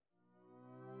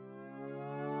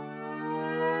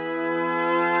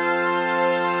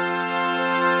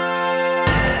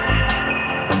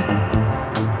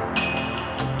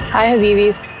Hi,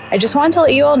 Habibis. I just wanted to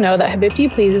let you all know that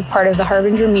Habibti Please is part of the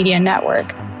Harbinger Media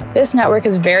Network. This network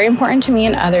is very important to me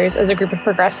and others as a group of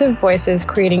progressive voices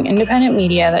creating independent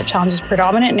media that challenges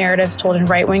predominant narratives told in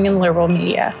right-wing and liberal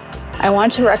media. I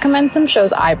want to recommend some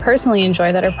shows I personally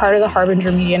enjoy that are part of the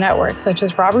Harbinger Media Network, such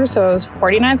as Rob Rousseau's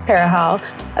 49th Parahel,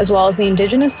 as well as the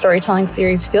Indigenous storytelling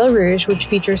series Fil Rouge, which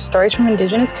features stories from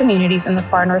Indigenous communities in the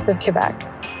far north of Quebec.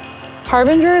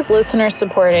 Harbinger is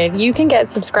listener-supported. You can get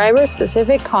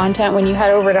subscriber-specific content when you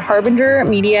head over to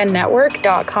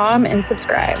harbingermedianetwork.com and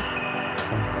subscribe.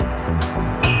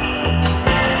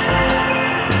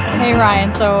 Hey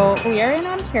Ryan, so we are in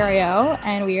Ontario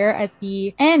and we are at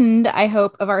the end, I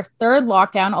hope, of our third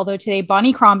lockdown. Although today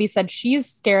Bonnie Crombie said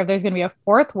she's scared there's going to be a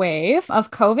fourth wave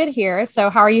of COVID here. So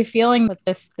how are you feeling with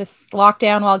this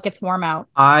lockdown while it gets warm out?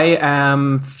 I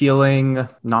am feeling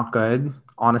not good.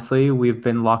 Honestly, we've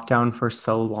been locked down for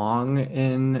so long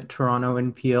in Toronto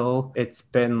and Peel. It's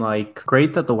been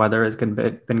great that the weather has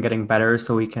been getting better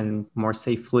so we can more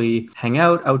safely hang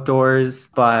out outdoors.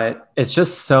 But it's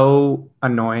just so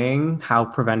annoying how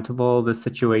preventable the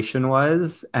situation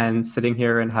was, and sitting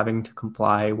here and having to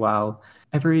comply while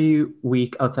every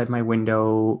week outside my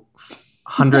window,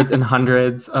 hundreds and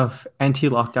hundreds of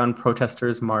anti-lockdown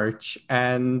protesters march.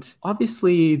 And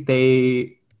obviously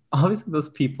those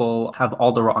people have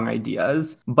all the wrong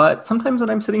ideas, but sometimes when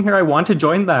I'm sitting here, I want to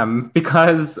join them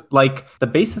because the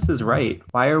basis is right.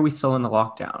 Why are we still in a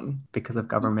lockdown? Because of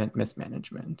government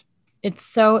mismanagement. It's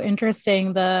so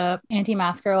interesting, the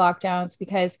anti-masker lockdowns,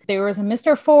 because there was a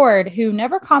Mr. Ford who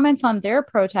never comments on their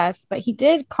protests, but he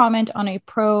did comment on a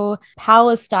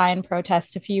pro-Palestine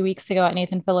protest a few weeks ago at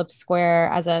Nathan Phillips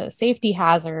Square as a safety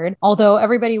hazard, although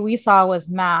everybody we saw was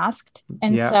masked.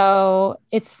 And so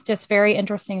it's just very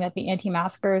interesting that the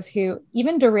anti-maskers who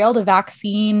even derailed a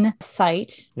vaccine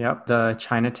site. Yep, the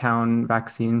Chinatown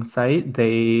vaccine site,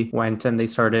 they went and they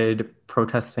started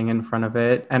protesting in front of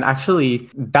it. And actually,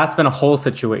 that's been a whole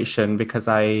situation because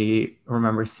I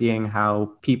remember seeing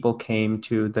how people came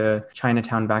to the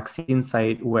Chinatown vaccine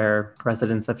site where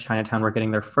residents of Chinatown were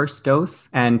getting their first dose,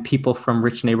 and people from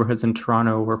rich neighborhoods in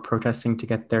Toronto were protesting to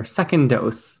get their second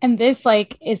dose. And this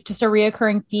is just a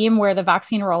reoccurring theme where the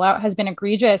vaccine rollout has been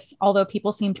egregious, although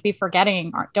people seem to be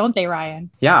forgetting, don't they,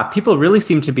 Ryan? Yeah, people really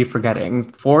seem to be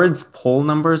forgetting. Ford's poll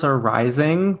numbers are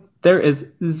rising. There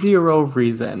is zero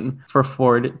reason for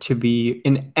Ford to be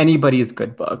in anybody's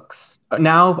good books.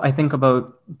 Now, I think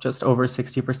about just over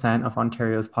 60% of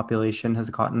Ontario's population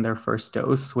has gotten their first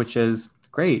dose, which is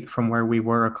great from where we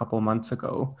were a couple months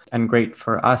ago, and great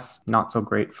for us, not so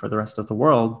great for the rest of the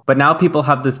world. But now people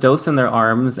have this dose in their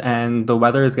arms and the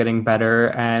weather is getting better,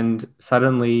 and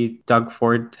suddenly Doug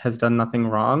Ford has done nothing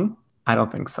wrong? I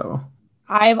don't think so.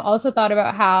 I've also thought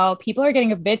about how people are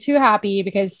getting a bit too happy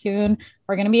because soon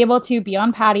we're going to be able to be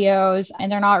on patios,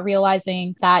 and they're not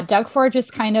realizing that Doug Ford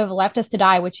just kind of left us to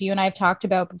die, which you and I have talked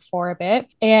about before a bit,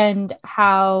 and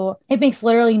how it makes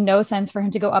literally no sense for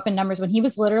him to go up in numbers when he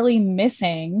was literally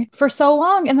missing for so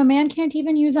long. And the man can't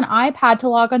even use an iPad to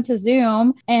log onto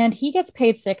Zoom, and he gets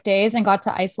paid sick days and got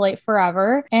to isolate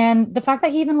forever. And the fact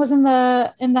that he even was in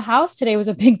the house today was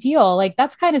a big deal.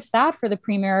 That's kind of sad for the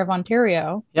Premier of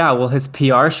Ontario. Yeah, well, his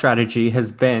PR strategy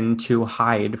has been to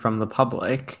hide from the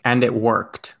public, and it worked,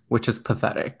 which is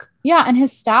pathetic. Yeah, and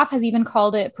his staff has even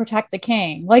called it Protect the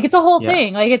King. It's a whole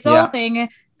thing. It's a whole thing.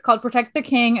 It's called Protect the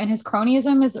King, and his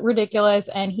cronyism is ridiculous.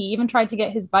 And he even tried to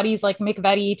get his buddies like Mick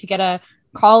Vetty to get a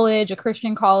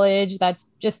Christian college that's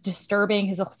just disturbing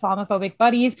his Islamophobic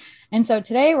buddies. And so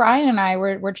today, Ryan and I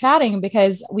were chatting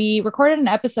because we recorded an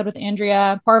episode with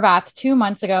Andrea Horwath 2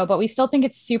 months ago, but we still think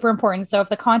it's super important. So if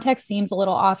the context seems a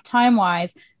little off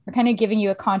time-wise, we're kind of giving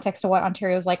you a context of what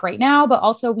Ontario is like right now, but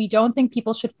also we don't think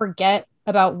people should forget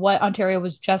about what Ontario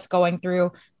was just going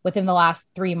through within the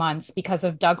last 3 months because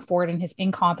of Doug Ford and his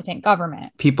incompetent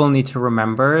government. People need to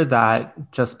remember that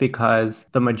just because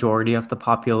the majority of the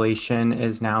population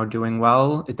is now doing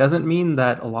well, it doesn't mean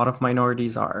that a lot of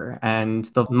minorities are. And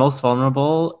the most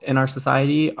vulnerable in our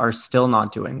society are still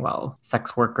not doing well.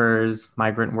 Sex workers,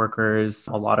 migrant workers,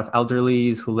 a lot of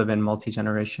elderlies who live in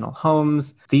multi-generational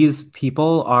homes. These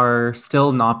people are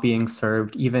still not being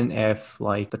served, even if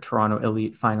the Toronto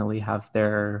elite finally have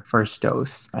their first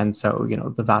dose. And so,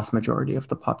 the vast majority of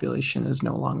the population is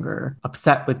no longer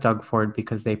upset with Doug Ford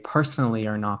because they personally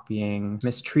are not being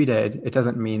mistreated, it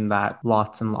doesn't mean that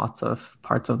lots and lots of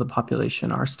parts of the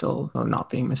population are still not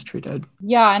being mistreated.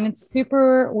 Yeah, and it's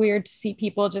super weird to see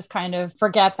people just kind of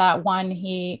forget that one,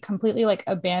 he completely like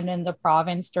abandoned the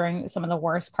province during some of the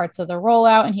worst parts of the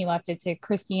rollout, and he left it to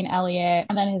Christine Elliott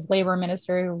and then his labor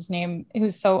minister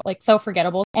who's so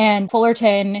forgettable, and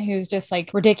Fullerton, who's just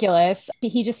like ridiculous.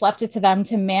 He just left it to them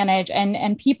to manage,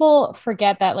 and people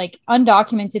forget that like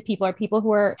undocumented people or people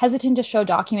who are hesitant to show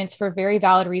documents for very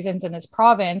valid reasons in this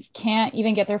province can't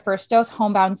even get their first dose.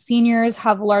 Homebound seniors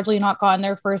have largely not gotten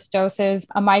their first doses.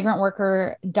 A migrant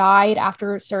worker died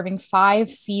after serving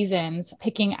 5 seasons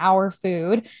picking our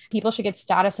food. People should get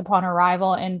status upon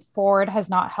arrival, and Ford has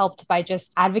not helped by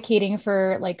just advocating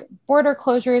for like border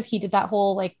closures. He did that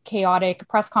whole like chaotic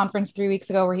press conference 3 weeks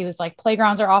ago where he was like,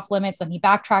 playgrounds are off limits. Then he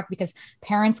backtracked because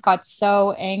parents got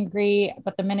so angry.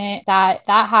 But the minute that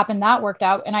happened, that worked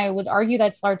out. And I would argue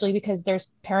that's largely because there's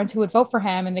parents who would vote for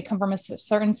him and they come from a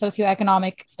certain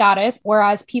socioeconomic status.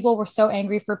 Whereas people were so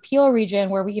angry for Peel region,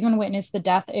 where we even witnessed the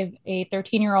death of a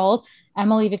 13-year-old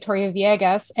Emily Victoria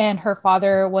Villegas, and her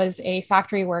father was a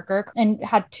factory worker and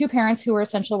had 2 parents who were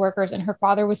essential workers, and her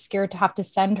father was scared to have to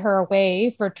send her away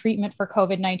for treatment for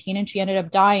COVID-19, and she ended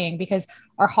up dying because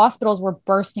our hospitals were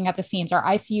bursting at the seams. Our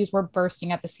ICUs were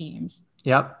bursting at the seams.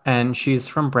 Yep. And she's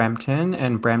from Brampton,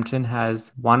 and Brampton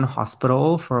has 1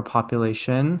 hospital for a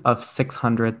population of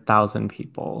 600,000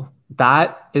 people.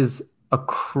 That is a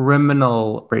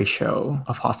criminal ratio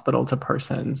of hospital to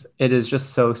persons. It is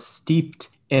just so steeped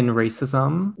in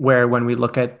racism, where when we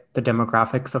look at the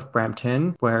demographics of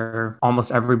Brampton, where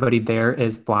almost everybody there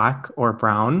is Black or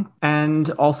brown, and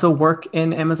also work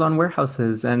in Amazon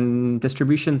warehouses and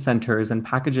distribution centers and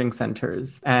packaging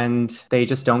centers, and they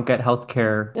just don't get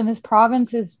healthcare. And this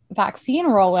province's vaccine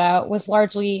rollout was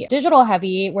largely digital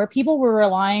heavy, where people were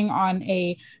relying on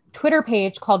a Twitter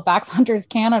page called Vax Hunters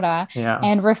Canada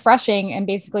and refreshing. And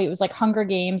basically it was like Hunger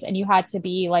Games. And you had to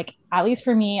be like, at least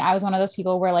for me, I was one of those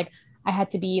people where like, I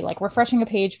had to be like refreshing a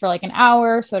page for like an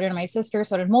hour. So did my sister.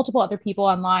 So did multiple other people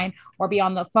online, or be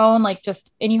on the phone. Like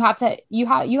just, and you have to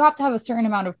have a certain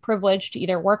amount of privilege to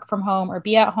either work from home or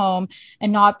be at home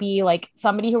and not be like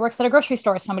somebody who works at a grocery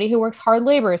store, somebody who works hard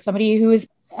labor, somebody who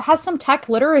has some tech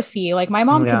literacy. Like my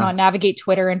mom could not navigate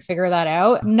Twitter and figure that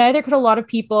out. Neither could a lot of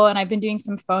people. And I've been doing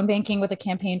some phone banking with a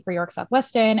campaign for York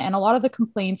South-Weston. And a lot of the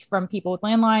complaints from people with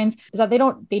landlines is that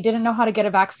they didn't know how to get a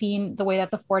vaccine the way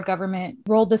that the Ford government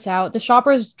rolled this out. The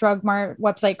Shoppers Drug Mart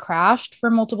website crashed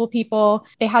for multiple people.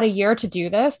 They had a year to do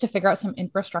this, to figure out some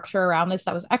infrastructure around this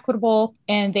that was equitable.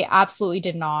 And they absolutely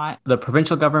did not. The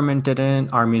provincial government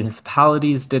didn't, our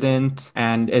municipalities didn't.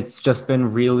 And it's just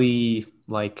been really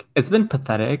it's been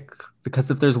pathetic,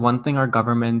 because if there's one thing our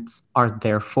governments are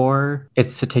there for,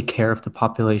 it's to take care of the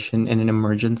population in an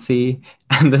emergency.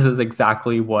 And this is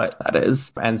exactly what that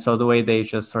is. And so the way they've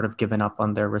just sort of given up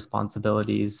on their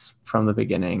responsibilities from the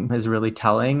beginning is really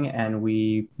telling. And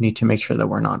we need to make sure that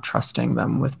we're not trusting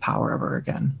them with power ever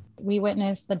again. We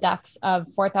witnessed the deaths of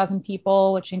 4,000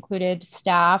 people, which included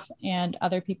staff and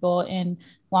other people in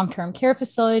long-term care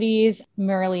facilities.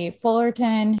 Marilee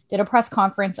Fullerton did a press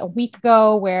conference a week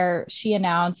ago where she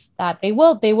announced that they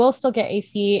will still get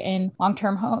AC in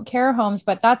long-term care homes,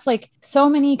 but that's like so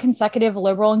many consecutive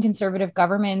liberal and conservative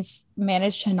governments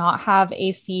managed to not have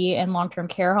AC in long-term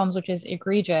care homes, which is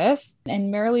egregious.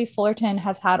 And Marilee Fullerton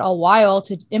has had a while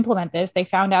to implement this. They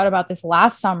found out about this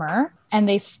last summer, and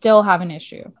they still have an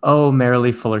issue. Oh,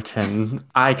 Marilee Fullerton.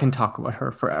 I can talk about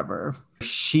her forever.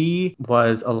 She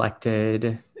was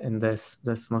elected in this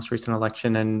most recent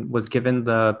election and was given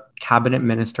the cabinet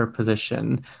minister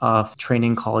position of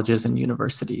training colleges and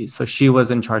universities. So she was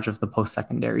in charge of the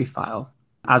post-secondary file.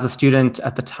 As a student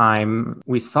at the time,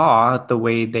 we saw the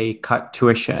way they cut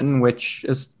tuition, which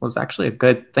was actually a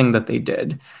good thing that they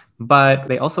did. But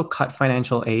they also cut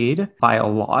financial aid by a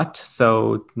lot.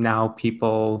 So now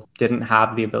people didn't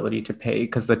have the ability to pay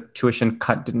because the tuition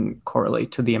cut didn't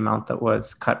correlate to the amount that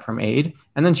was cut from aid.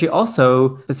 And then she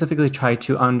also specifically tried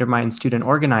to undermine student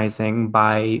organizing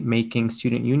by making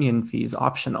student union fees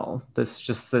optional.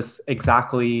 This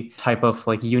exactly type of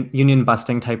like union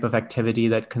busting type of activity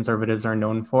that conservatives are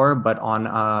known for, but on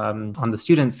the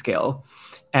student scale.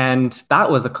 And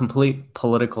that was a complete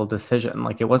political decision.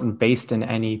 Like, it wasn't based in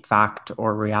any fact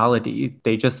or reality.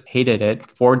 They just hated it.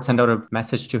 Ford sent out a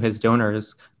message to his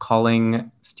donors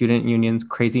calling student unions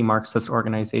crazy Marxist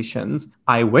organizations.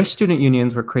 I wish student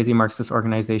unions were crazy Marxist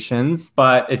organizations,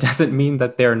 but it doesn't mean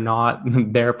that they're not.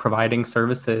 They're providing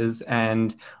services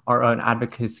and are an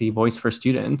advocacy voice for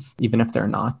students, even if they're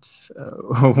not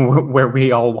where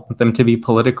we all want them to be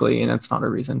politically, and it's not a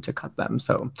reason to cut them.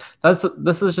 So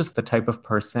this is just the type of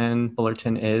person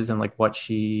Fullerton is, and like what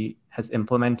she has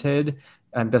implemented.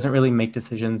 Doesn't really make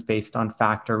decisions based on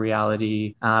fact or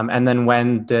reality. And then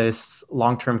when this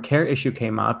long-term care issue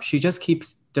came up, she just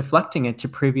keeps deflecting it to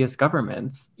previous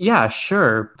governments. Yeah,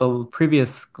 sure. The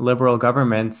previous Liberal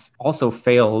governments also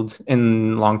failed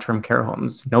in long-term care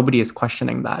homes. Nobody is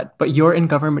questioning that. But you're in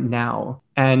government now,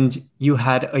 and you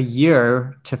had a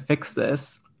year to fix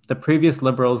this. The previous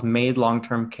Liberals made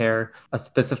long-term care a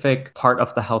specific part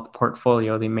of the health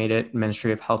portfolio. They made it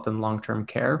Ministry of Health and Long-Term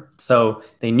Care. So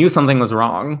they knew something was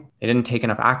wrong. They didn't take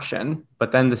enough action.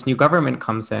 But then this new government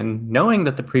comes in knowing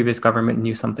that the previous government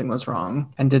knew something was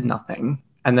wrong and did nothing,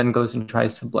 and then goes and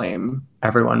tries to blame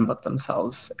everyone but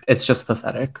themselves. It's just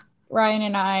pathetic. Ryan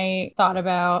and I thought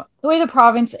about the way the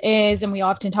province is, and we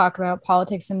often talk about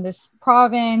politics in this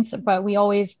province, but we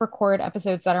always record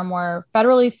episodes that are more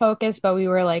federally focused. But we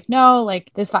were like, no,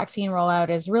 like this vaccine rollout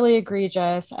is really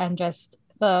egregious, and just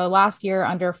the last year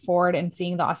under Ford and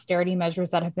seeing the austerity measures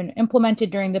that have been implemented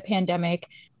during the pandemic,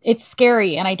 it's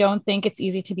scary. And I don't think it's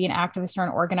easy to be an activist or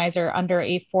an organizer under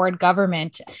a Ford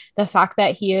government. The fact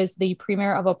that he is the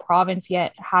premier of a province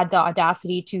yet had the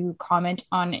audacity to comment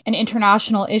on an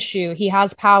international issue. He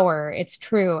has power. It's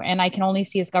true. And I can only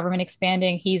see his government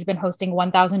expanding. He's been hosting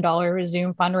 $1,000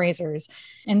 Zoom fundraisers.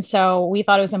 And so we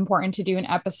thought it was important to do an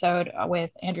episode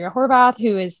with Andrea Horwath,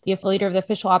 who is the leader of the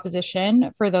official opposition,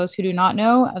 for those who do not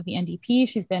know, of the NDP.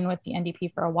 She's been with the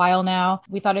NDP for a while now.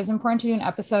 We thought it was important to do an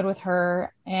episode with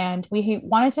her. And we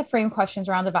wanted to frame questions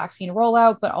around the vaccine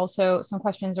rollout, but also some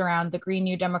questions around the Green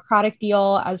New Democratic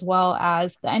deal, as well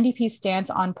as the NDP's stance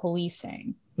on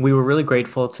policing. We were really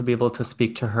grateful to be able to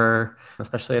speak to her,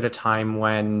 especially at a time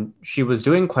when she was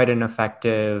doing quite an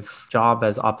effective job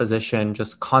as opposition,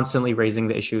 just constantly raising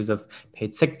the issues of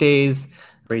paid sick days,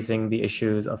 raising the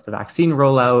issues of the vaccine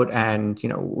rollout. And,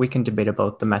 we can debate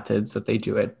about the methods that they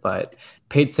do it, but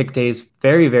paid sick days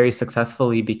very, very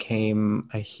successfully became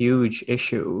a huge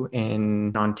issue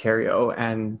in Ontario.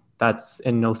 And that's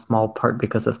in no small part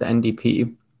because of the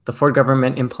NDP. The Ford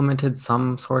government implemented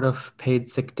some sort of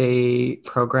paid sick day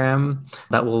program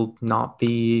that will not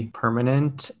be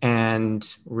permanent and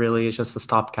really is just a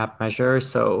stopgap measure.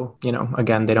 So,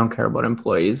 again, they don't care about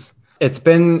employees. It's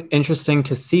been interesting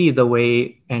to see the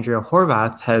way Andrea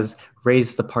Horwath has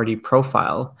raised the party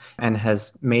profile and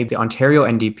has made the Ontario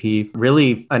NDP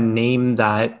really a name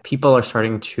that people are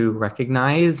starting to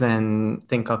recognize and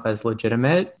think of as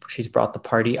legitimate. She's brought the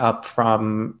party up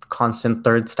from constant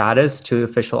third status to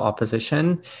official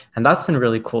opposition. And that's been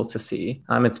really cool to see.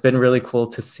 It's been really cool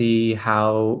to see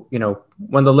how,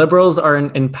 when the Liberals are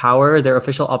in power, their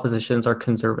official oppositions are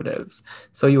Conservatives.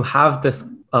 So you have this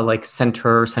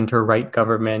center-right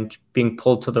government being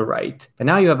pulled to the right. But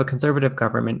now you have a Conservative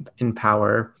government in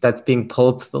power that's being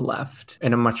pulled to the left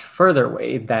in a much further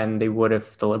way than they would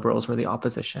if the Liberals were the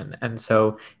opposition. And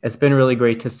so it's been really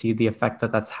great to see the effect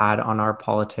that that's had on our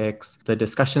politics, the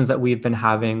discussions that we've been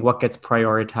having, what gets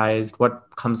prioritized, what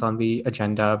comes on the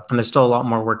agenda. And there's still a lot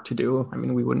more work to do. I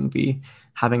mean, we wouldn't be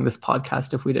having this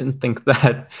podcast if we didn't think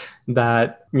that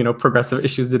progressive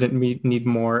issues didn't need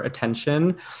more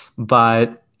attention.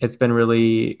 But it's been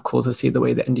really cool to see the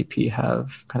way the NDP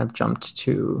have kind of jumped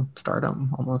to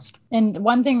stardom almost. And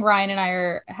one thing Ryan and I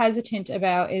are hesitant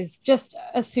about is just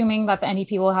assuming that the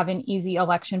NDP will have an easy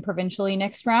election provincially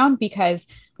next round, because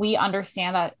we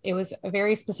understand that it was a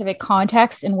very specific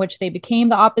context in which they became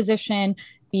the opposition.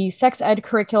 The sex ed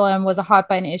curriculum was a hot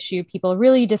button issue. People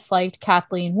really disliked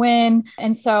Kathleen Wynne.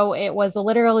 And so it was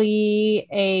literally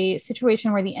a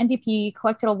situation where the NDP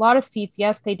collected a lot of seats.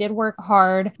 Yes, they did work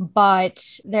hard, but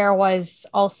there was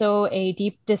also a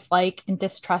deep dislike and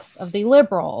distrust of the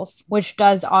Liberals, which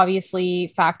does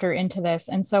obviously factor into this.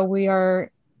 And so we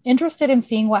are interested in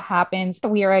seeing what happens.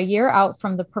 We are a year out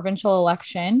from the provincial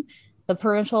election. The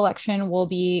provincial election will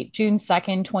be June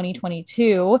 2nd,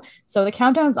 2022. So the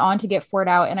countdown is on to get Ford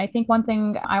out. And I think one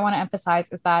thing I want to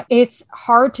emphasize is that it's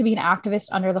hard to be an activist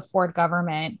under the Ford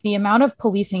government. The amount of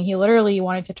policing, he literally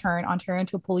wanted to turn Ontario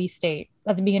into a police state.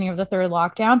 at the beginning of the third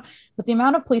lockdown. With the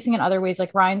amount of policing in other ways,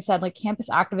 like Ryan said, like campus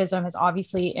activism is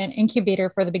obviously an incubator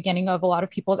for the beginning of a lot of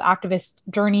people's activist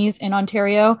journeys in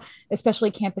Ontario,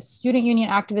 especially campus student union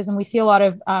activism. We see a lot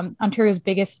of Ontario's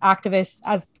biggest activists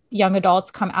as young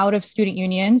adults come out of student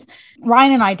unions.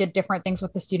 Ryan and I did different things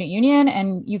with the student union,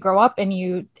 and you grow up and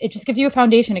it just gives you a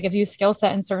foundation. It gives you a skill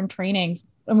set in certain trainings.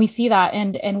 And we see that,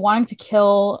 and wanting to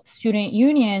kill student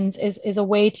unions is a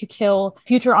way to kill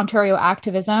future Ontario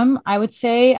activism. I would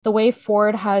say the way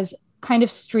Ford has kind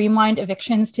of streamlined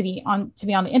evictions to be on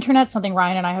the internet, something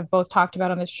Ryan and I have both talked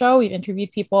about on this show. We've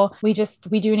interviewed people. We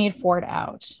do need Ford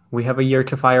out. We have a year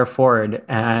to fire Ford,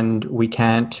 and we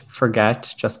can't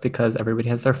forget, just because everybody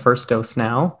has their first dose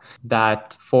now,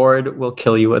 that Ford will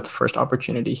kill you at the first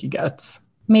opportunity he gets.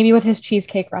 Maybe with his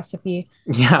cheesecake recipe.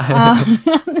 Yeah.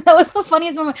 That was the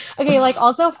funniest moment. Okay, like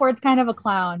also Ford's kind of a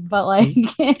clown, but like,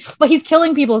 but he's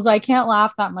killing people, so I can't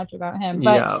laugh that much about him.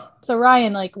 But yeah. So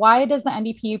Ryan, like, why does the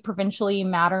NDP provincially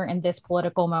matter in this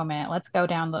political moment? Let's go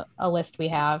down a list we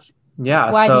have.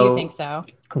 Yeah. Why do you think so?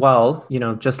 Well,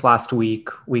 just last week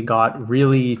we got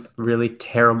really, really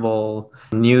terrible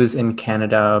news in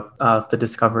Canada of the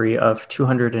discovery of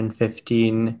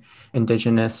 215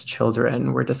 Indigenous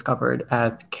children were discovered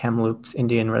at Kamloops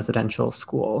Indian Residential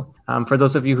School. For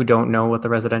those of you who don't know what the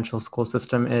residential school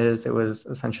system is, it was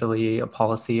essentially a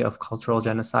policy of cultural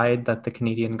genocide that the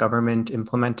Canadian government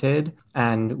implemented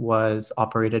and was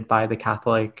operated by the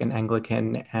Catholic and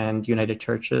Anglican and United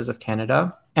Churches of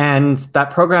Canada. And that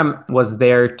program was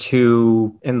there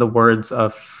to, in the words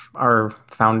of our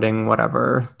founding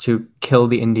to kill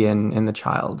the Indian in the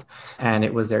child. And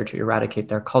it was there to eradicate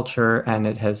their culture. And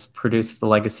it has produced the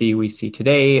legacy we see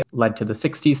today, led to the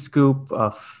 60s scoop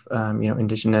of,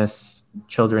 Indigenous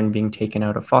children being taken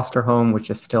out of foster home, which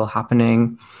is still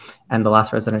happening. And the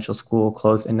last residential school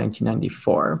closed in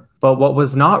 1994. But what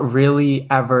was not really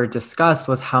ever discussed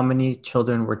was how many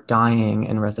children were dying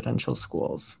in residential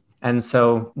schools. And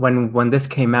so when this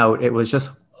came out, it was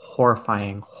just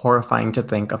horrifying to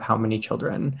think of how many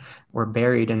children were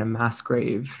buried in a mass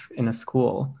grave in a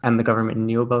school. And the government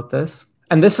knew about this.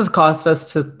 And this has caused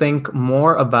us to think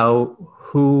more about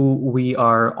who we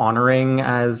are honoring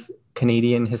as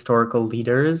Canadian historical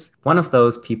leaders. One of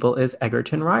those people is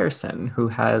Egerton Ryerson, who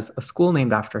has a school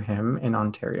named after him in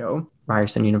Ontario,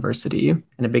 Ryerson University,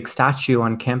 and a big statue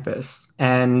on campus.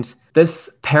 And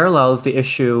this parallels the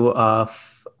issue of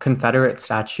Confederate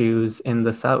statues in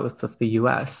the south of the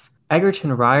US.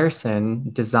 Egerton Ryerson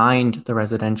designed the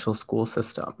residential school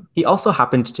system. He also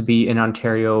happened to be an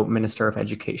Ontario Minister of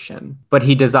Education, but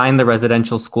he designed the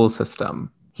residential school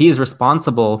system. He is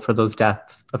responsible for those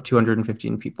deaths of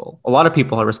 215 people. A lot of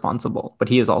people are responsible, but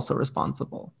he is also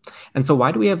responsible. And so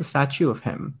why do we have a statue of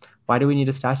him? Why do we need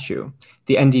a statue?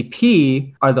 The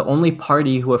NDP are the only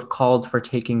party who have called for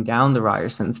taking down the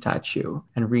Ryerson statue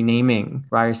and renaming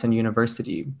Ryerson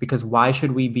University, because why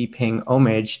should we be paying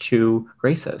homage to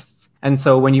racists? And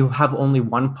so when you have only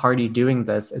one party doing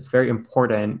this, it's very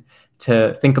important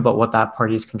to think about what that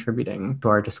party is contributing to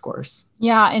our discourse.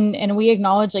 Yeah, and we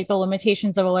acknowledge like the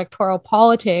limitations of electoral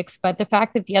politics, but the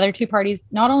fact that the other two parties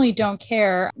not only don't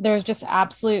care, there's just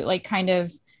absolute like kind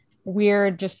of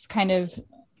weird, just kind of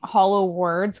hollow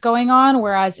words going on,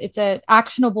 whereas it's an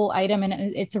actionable item and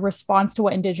it's a response to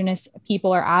what Indigenous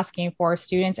people are asking for,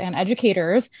 students and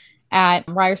educators at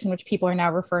Ryerson, which people are now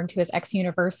referring to as X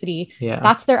University. Yeah.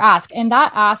 That's their ask. And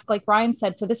that ask, like Ryan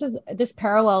said, so this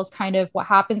parallels kind of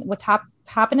what's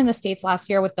happened in the States last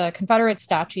year with the Confederate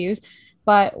statues.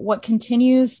 But what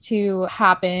continues to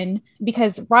happen,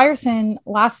 because Ryerson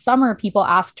last summer, people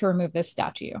asked to remove this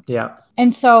statue. Yeah.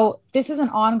 And so this is an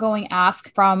ongoing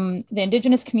ask from the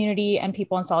Indigenous community and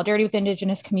people in solidarity with the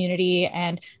Indigenous community.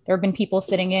 And there have been people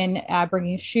sitting in,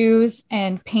 bringing shoes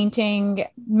and painting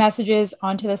messages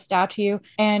onto the statue.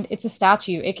 And it's a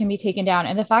statue. It can be taken down.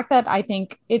 And the fact that I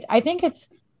think it's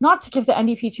not to give the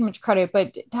NDP too much credit,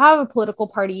 but to have a political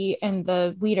party and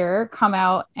the leader come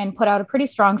out and put out a pretty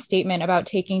strong statement about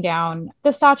taking down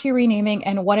the statue renaming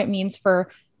and what it means for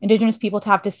Indigenous people to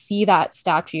have to see that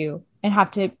statue and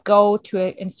have to go to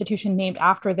an institution named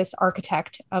after this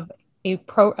architect of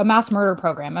a mass murder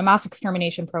program, a mass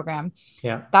extermination program.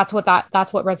 Yeah. That's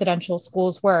what residential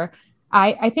schools were.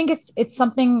 I think it's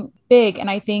something big. And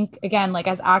I think, again, like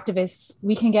as activists,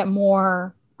 we can get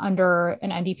more under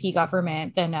an NDP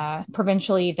government than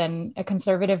provincially than a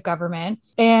conservative government.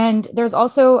 And there's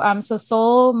also, so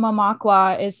Sol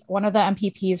Mamakwa is one of the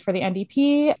MPPs for the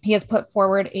NDP. He has put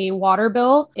forward a water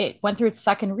bill. It went through its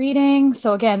second reading.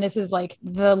 So again, this is like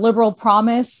the Liberal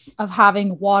promise of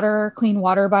having water, clean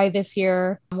water by this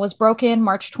year was broken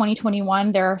March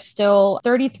 2021. There are still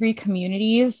 33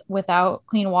 communities without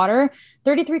clean water.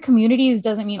 33 communities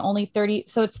doesn't mean only 30.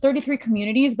 So it's 33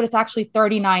 communities, but it's actually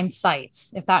 39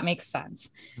 sites, if that makes sense.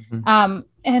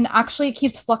 And actually it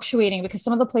keeps fluctuating because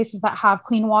some of the places that have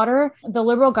clean water, the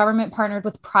Liberal government partnered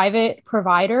with private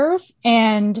providers.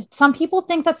 And some people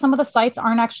think that some of the sites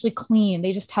aren't actually clean.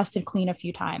 They just tested clean a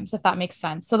few times, if that makes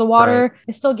sense. So the water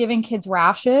is still giving kids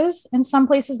rashes in some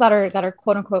places that are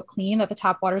quote unquote clean, that the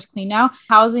tap water is clean now.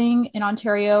 Housing in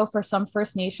Ontario for some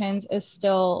First Nations is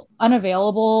still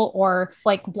unavailable, or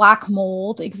like black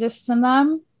mold exists in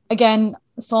them. Again,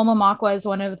 Sol Mamakwa is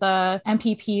one of the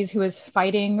MPPs who is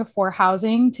fighting for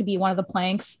housing to be one of the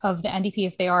planks of the NDP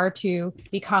if they are to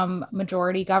become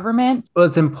majority government. Well,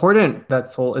 it's important that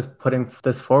Sol is putting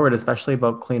this forward, especially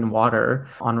about clean water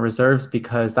on reserves,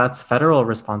 because that's federal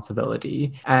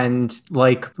responsibility. And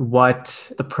like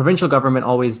what the provincial government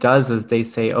always does is they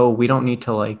say, oh, we don't need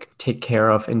to like take care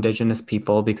of Indigenous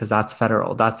people because that's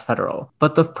federal.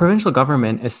 But the provincial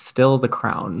government is still the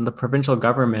crown. The provincial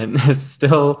government is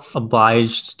still obliged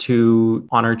to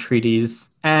honor treaties,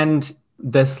 and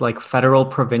this like federal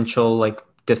provincial like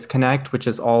disconnect, which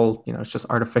is all, you know, it's just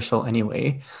artificial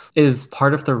anyway, is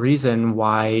part of the reason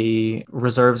why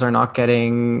reserves are not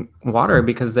getting water,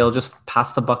 because they'll just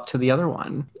pass the buck to the other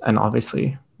one. And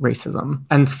obviously racism.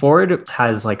 And Ford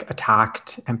has like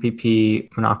attacked MPP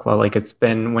Manakwa. Like it's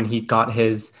been when he got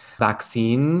his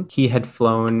vaccine, he had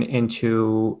flown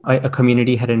into a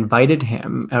community had invited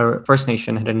him, or First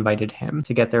Nation had invited him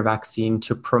to get their vaccine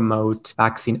to promote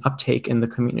vaccine uptake in the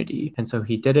community. And so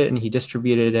he did it and he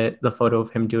distributed it, the photo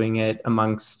of him doing it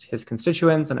amongst his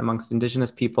constituents and amongst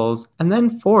Indigenous peoples. And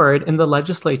then Ford in the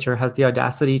legislature has the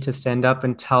audacity to stand up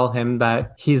and tell him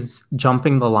that he's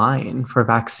jumping the line for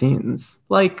vaccines.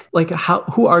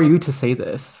 Who are you to say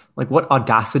this? Like, what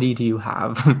audacity do you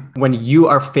have when you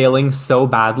are failing so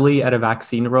badly at a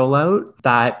vaccine rollout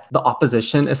that the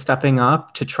opposition is stepping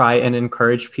up to try and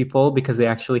encourage people because they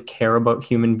actually care about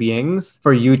human beings,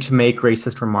 for you to make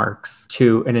racist remarks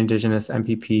to an Indigenous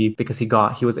MPP because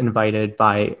he was invited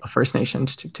by a First Nation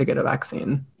to get a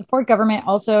vaccine? The Ford government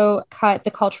also cut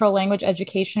the cultural language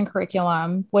education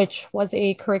curriculum, which was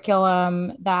a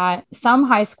curriculum that some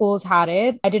high schools had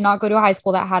it. I did not go to a high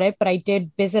school that had it, but I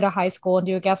did visit a high school and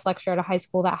do a guest lecture at a high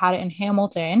school that had it in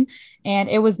Hamilton. And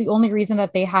it was the only reason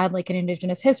that they had like an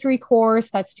Indigenous history course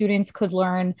that students could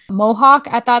learn Mohawk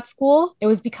at that school. It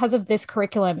was because of this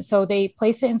curriculum. So they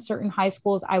place it in certain high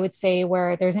schools, I would say,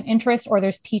 where there's an interest or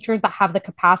there's teachers that have the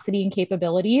capacity and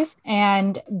capabilities.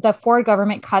 And the Ford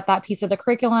government cut that piece of the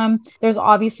curriculum. There's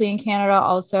obviously in Canada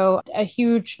also a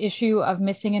huge issue of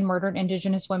missing and murdered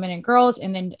Indigenous women and girls.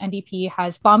 And then NDP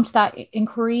has bumped that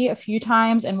inquiry a few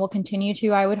times and will continue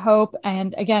to, I would hope.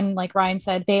 And again, like Ryan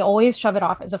said, they always shove it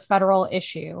off as a federal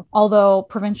issue. Although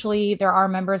provincially, there are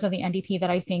members of the NDP that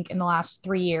I think in the last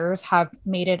 3 years have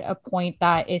made it a point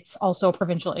that it's also a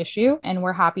provincial issue. And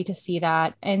we're happy to see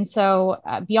that. And so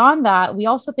beyond that, we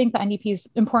also think the NDP is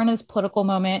important in this political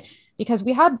moment because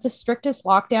we had the strictest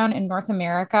lockdown in North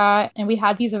America and we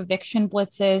had these eviction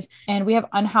blitzes and we have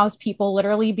unhoused people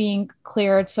literally being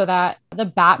cleared so that the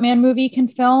Batman movie can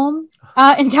film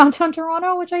in downtown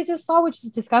Toronto, which I just saw, which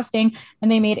is disgusting. And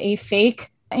they made a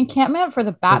fake encampment for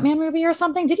the Batman movie or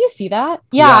something. Did you see that?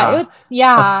 Yeah.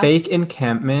 A fake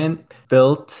encampment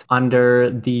built under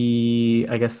the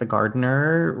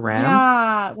Gardner ramp.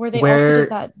 Yeah, where they also did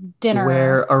that dinner.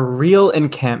 Where a real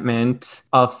encampment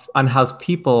of unhoused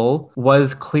people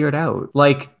was cleared out.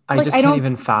 I just can't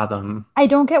even fathom. I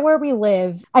don't get where we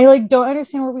live. I don't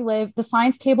understand where we live. The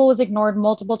science table was ignored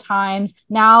multiple times.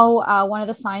 Now, one of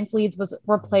the science leads was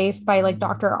replaced by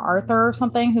Dr. Arthur or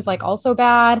something, who's also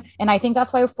bad. And I think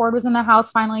that's why Ford was in the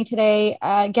House finally today.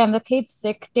 Again, the paid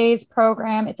sick days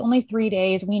program, it's only 3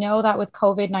 days. We know that with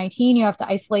COVID-19, you have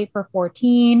to isolate for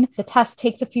 14. The test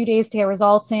takes a few days to get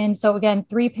results in. So again,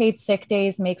 3 paid sick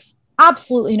days makes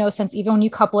absolutely no sense, even when you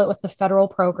couple it with the federal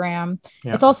program.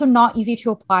 Yeah. It's also not easy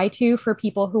to apply to for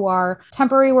people who are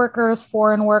temporary workers,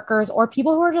 foreign workers, or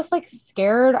people who are just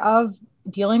scared of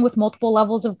dealing with multiple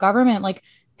levels of government.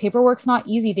 Paperwork's not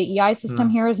easy. The EI system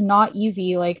here is not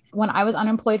easy. When I was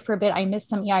unemployed for a bit, I missed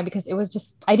some EI because it was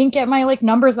just, I didn't get my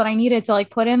numbers that I needed to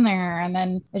put in there. And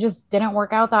then it just didn't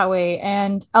work out that way.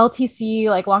 And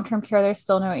LTC, long-term care, there's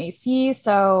still no AC.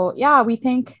 So yeah, we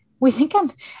think We think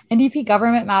NDP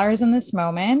government matters in this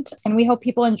moment, and we hope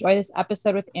people enjoy this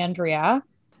episode with Andrea.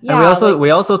 Yeah, and we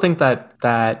also think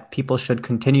that people should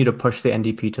continue to push the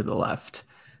NDP to the left.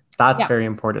 That's very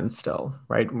important still,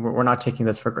 right? We're not taking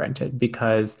this for granted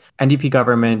because NDP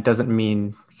government doesn't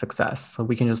mean success. So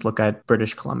we can just look at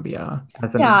British Columbia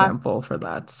as an example for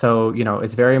that. So,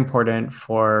 it's very important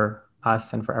for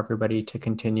us and for everybody to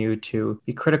continue to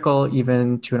be critical,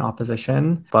 even to an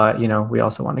opposition. But, we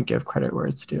also want to give credit where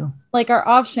it's due. Like our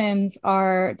options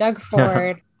are Doug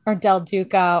Ford or Del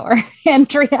Duca or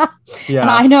Andrea. Yeah. And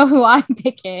I know who I'm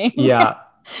picking.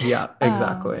 Yeah,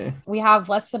 exactly. We have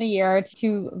less than a year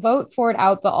to vote Ford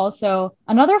out, but also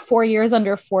another 4 years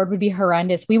under Ford would be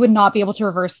horrendous. We would not be able to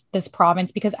reverse this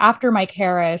province because after Mike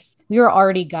Harris, we were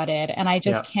already gutted. And I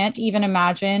just can't even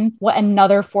imagine what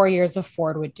another 4 years of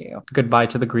Ford would do. Goodbye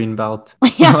to the Greenbelt.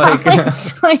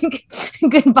 like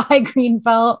goodbye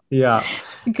Greenbelt. Yeah.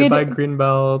 Goodbye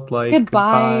Greenbelt.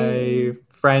 Goodbye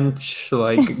French.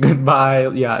 Goodbye.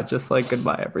 Yeah, just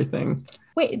goodbye everything.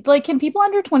 Wait, can people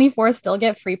under 24 still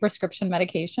get free prescription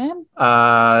medication?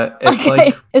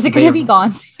 It's is it going to be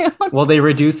gone soon? Well, they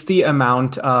reduce the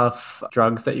amount of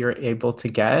drugs that you're able to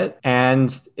get.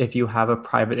 And if you have a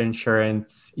private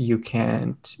insurance, you're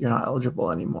not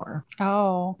eligible anymore.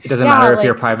 Oh. It doesn't matter if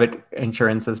your private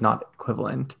insurance is not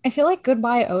equivalent. I feel like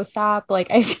goodbye OSAP.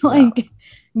 I feel like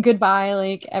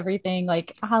goodbye, everything.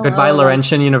 Hello, goodbye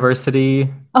Laurentian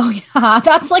University. Oh, yeah.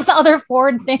 That's the other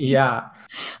Ford thing. Yeah.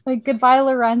 Goodbye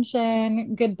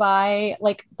Laurentian, goodbye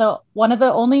the one of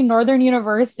the only northern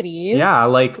universities. Yeah,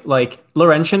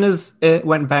 Laurentian it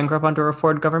went bankrupt under a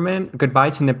Ford government. Goodbye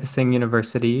to Nipissing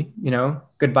University,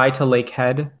 goodbye to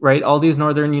Lakehead, right? All these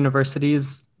northern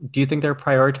universities, do you think they're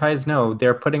prioritized? No,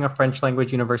 they're putting a French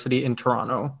language university in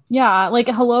Toronto. Yeah,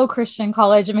 hello Christian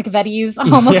College, McVetie's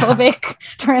homophobic,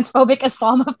 transphobic,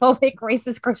 Islamophobic,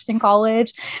 racist Christian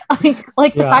college. The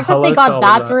fact that they got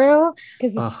that through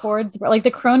because it's Ford's.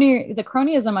 The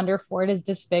cronyism under Ford is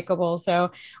despicable. So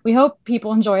we hope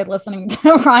people enjoyed listening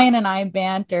to Ryan and I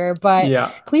banter.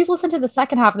 But please listen to the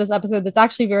second half of this episode. That's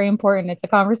actually very important. It's a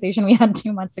conversation we had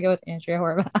 2 months ago with Andrea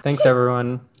Horwath. Thanks,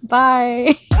 everyone.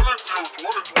 Bye.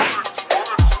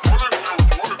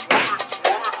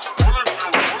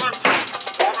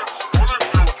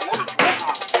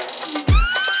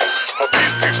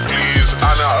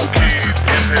 أنا أكيد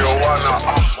إنتي وأنا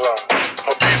أحلى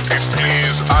حبيبتي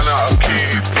بليز أنا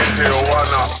أكيد إنتي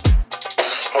وأنا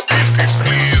حبيبتي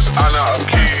بليز أنا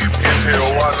أكيد إنتي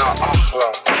وأنا أحلى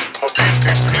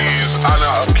حبيبتي بليز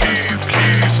أنا أكيد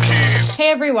Hey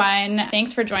everyone,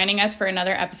 thanks for joining us for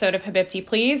another episode of Habibti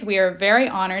Please. We are very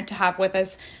honored to have with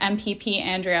us MPP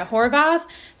Andrea Horwath,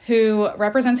 who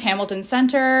represents Hamilton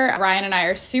Centre. Ryan and I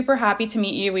are super happy to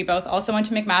meet you. We both also went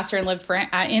to McMaster and lived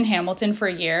in Hamilton for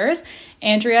years.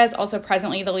 Andrea is also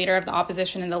presently the leader of the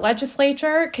opposition in the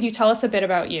legislature. Could you tell us a bit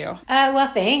about you? Well,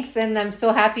 thanks. And I'm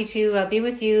so happy to be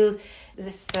with you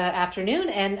this afternoon.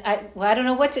 And I don't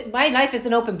know my life is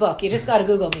an open book. You just got to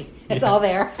Google me. It's all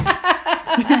there.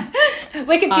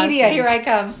 Wikipedia, awesome. Here I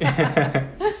come.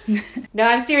 No,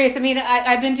 I'm serious. I mean,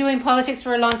 I've been doing politics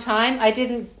for a long time. I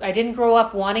didn't grow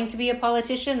up wanting to be a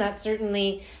politician. That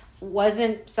certainly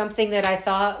wasn't something that I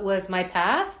thought was my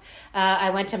path. I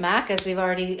went to MAC, as we've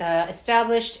already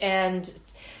established, and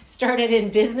started in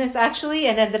business actually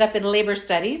and ended up in labor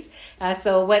studies.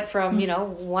 So went from,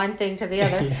 one thing to the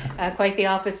other, quite the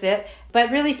opposite. But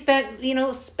really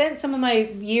spent some of my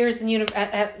years in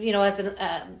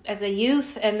as a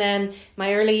youth, and then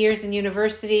my early years in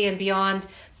university and beyond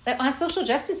on social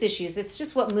justice issues. It's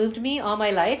just what moved me all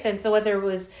my life. And so whether it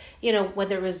was in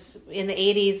the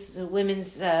 80s,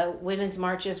 women's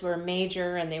marches were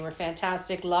major and they were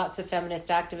fantastic. Lots of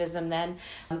feminist activism then.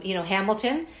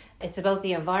 Hamilton, it's about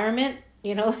the environment.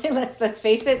 Let's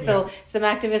face it. So some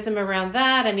activism around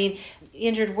that. I mean,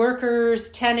 injured workers,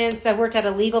 tenants. I worked at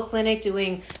a legal clinic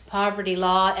doing poverty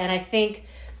law. And I think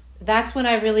that's when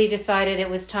I really decided it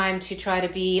was time to try to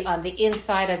be on the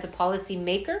inside as a policy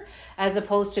maker, as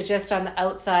opposed to just on the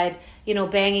outside,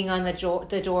 banging on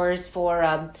the doors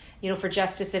for, for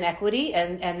justice and equity.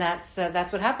 And that's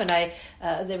what happened.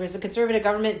 There was a conservative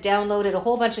government downloaded a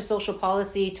whole bunch of social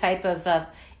policy type of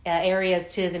areas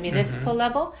to the municipal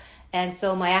level. And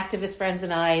so my activist friends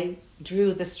and I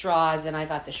drew the straws, and I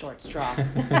got the short straw.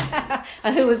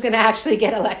 Who was going to actually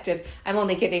get elected? I'm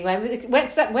only kidding. It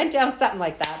went down something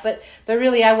like that. But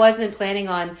really, I wasn't planning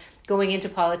on going into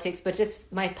politics, but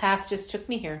just my path just took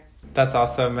me here. That's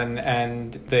awesome.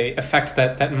 And the effect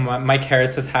that Mike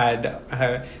Harris has had,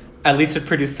 at least it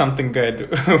produced something good,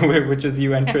 which is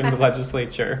you entering the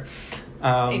legislature.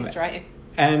 Thanks, Ryan.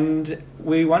 And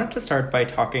we wanted to start by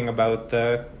talking about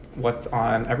the what's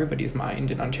on everybody's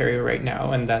mind in Ontario right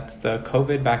now, and that's the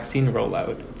COVID vaccine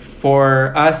rollout.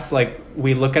 For us, like,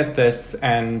 we look at this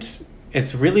and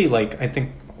it's really, like, I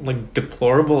think, like,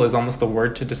 deplorable is almost the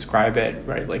word to describe it,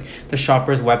 right? Like, the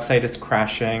Shoppers website is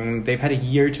crashing. They've had a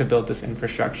year to build this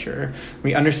infrastructure.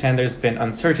 We understand there's been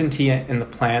uncertainty in the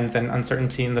plans and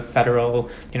uncertainty in the federal,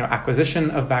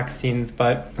 acquisition of vaccines,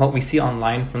 but what we see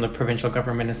online from the provincial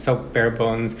government is so bare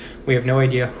bones. We have no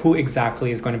idea who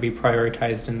exactly is going to be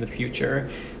prioritized in the future.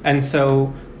 And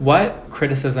so what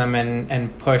criticism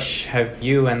and push have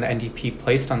you and the NDP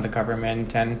placed on the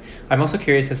government? And I'm also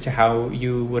curious as to how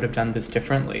you would have done this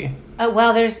differently.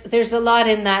 Well, there's a lot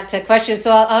in that question.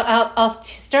 So I'll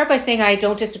start by saying I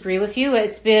don't disagree with you.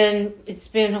 It's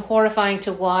been horrifying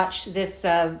to watch this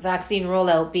vaccine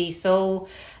rollout be so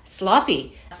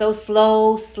sloppy, so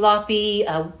slow, sloppy,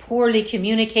 poorly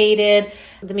communicated.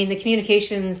 I mean, the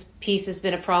communications piece has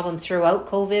been a problem throughout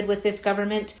COVID with this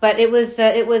government, but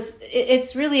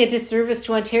it's really a disservice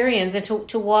to Ontarians and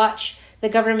to watch the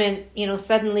government,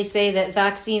 suddenly say that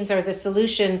vaccines are the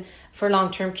solution for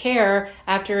long-term care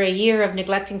after a year of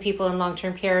neglecting people in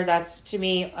long-term care. That's, to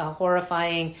me, a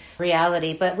horrifying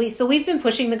reality. But we've been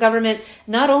pushing the government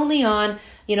not only on,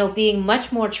 being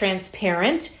much more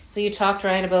transparent. So you talked,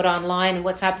 Ryan, about online and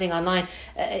what's happening online.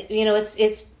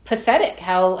 It's pathetic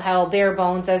how bare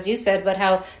bones, as you said, but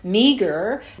how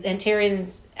meager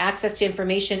Ontarians' access to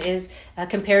information is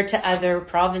compared to other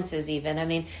provinces even. I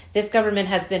mean, this government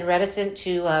has been reticent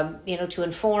to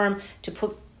inform, to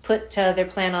put their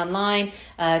plan online,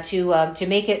 to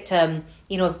make it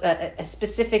a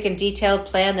specific and detailed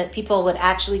plan that people would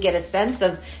actually get a sense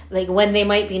of, like, when they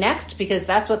might be next, because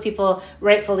that's what people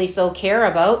rightfully so care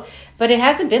about. But it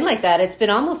hasn't been like that. It's been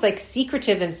almost like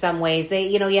secretive in some ways. They,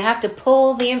 you have to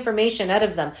pull the information out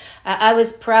of them. I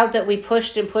was proud that we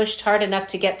pushed hard enough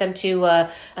to get them to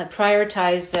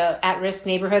prioritize at-risk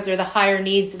neighborhoods, or the higher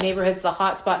needs neighborhoods, the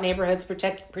hotspot neighborhoods,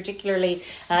 particularly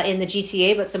in the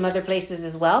GTA, but some other places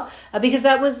as well, because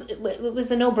it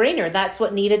was a no-brainer. That's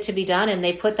what needed to be done, and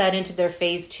they put that into their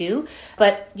phase 2.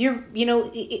 But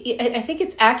I think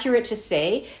it's accurate to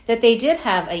say that they did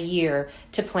have a year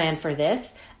to plan for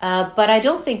this. But I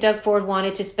don't think Doug Ford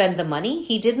wanted to spend the money.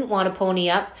 He didn't want to pony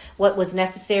up what was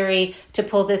necessary to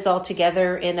pull this all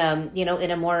together in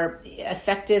a more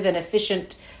effective and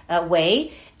efficient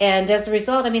way. And as a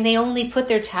result, I mean, they only put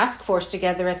their task force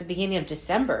together at the beginning of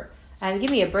December. Give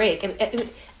me a break.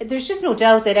 There's just no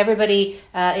doubt that everybody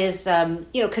is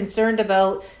concerned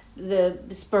about the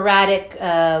sporadic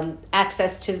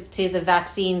access to the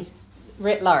vaccines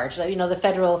writ large, the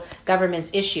federal government's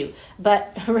issue.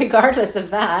 But regardless of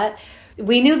that,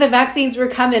 we knew the vaccines were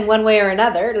coming one way or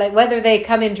another. Like, whether they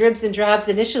come in dribs and drabs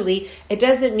initially, it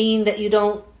doesn't mean that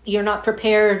you're not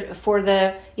prepared for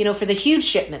the huge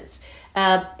shipments.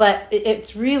 But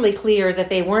it's really clear that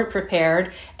they weren't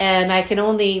prepared, and I can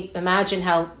only imagine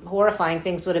how horrifying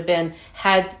things would have been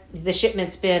had the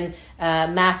shipments been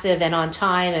massive and on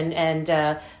time,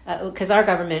 and because our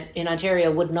government in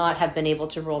Ontario would not have been able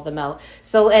to roll them out.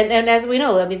 So, and as we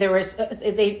know, I mean, there was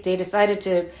they decided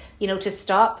to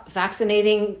stop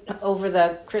vaccinating over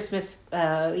the Christmas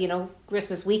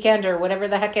Christmas weekend or whatever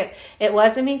the heck it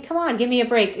was. I mean, come on, give me a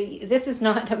break. This is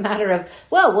not a matter of,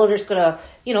 well, we're just going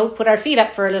to, put our feet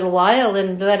up for a little while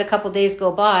and let a couple days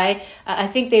go by. I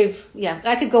think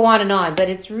I could go on and on, but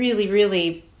it's really,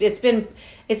 really, it's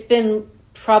been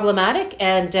problematic,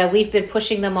 and we've been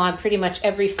pushing them on pretty much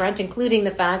every front, including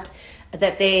the fact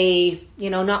that they,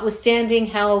 notwithstanding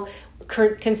how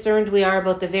concerned we are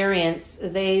about the variants,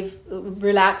 they've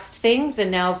relaxed things, and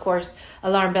now, of course,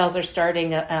 alarm bells are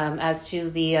starting as to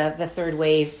the third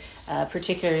wave,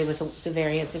 particularly with the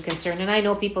variants of concern. And I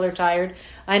know people are tired.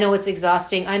 I know it's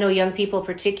exhausting. I know young people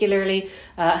particularly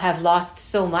have lost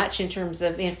so much in terms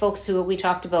of folks who we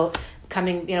talked about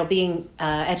coming, being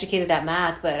educated at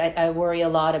Mac, but I worry a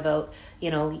lot about,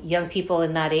 young people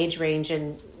in that age range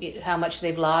and how much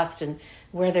they've lost and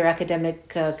where their academic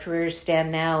careers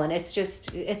stand now. And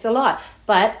it's a lot.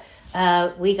 But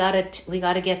we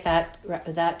gotta get that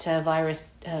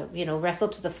virus,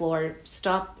 wrestled to the floor,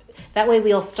 stop. That way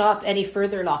we'll stop any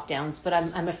further lockdowns, but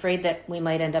I'm afraid that we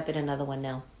might end up in another one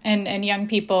now. And young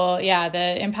people,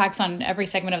 the impacts on every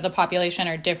segment of the population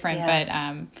are different, but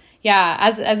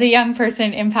as a young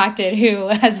person impacted who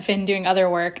has been doing other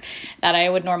work that I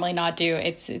would normally not do,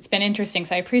 it's been interesting.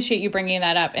 So I appreciate you bringing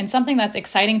that up. And something that's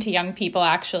exciting to young people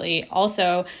actually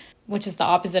also, which is the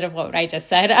opposite of what I just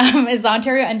said, is the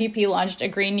Ontario NDP launched a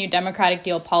Green New Democratic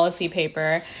Deal policy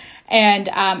paper. And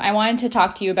I wanted to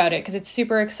talk to you about it because it's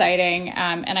super exciting.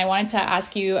 And I wanted to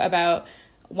ask you about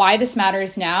why this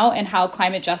matters now and how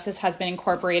climate justice has been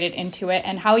incorporated into it,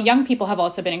 and how young people have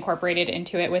also been incorporated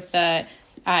into it with the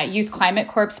Youth Climate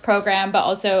Corps program, but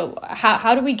also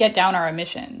how do we get down our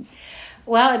emissions?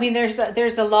 Well, I mean, there's a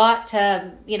lot,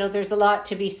 there's a lot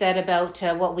to be said about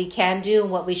what we can do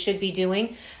and what we should be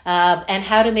doing, and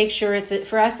how to make sure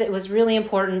for us, it was really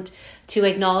important to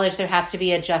acknowledge there has to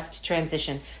be a just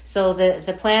transition. So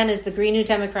the plan is the Green New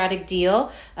Democratic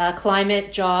Deal,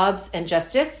 climate, jobs, and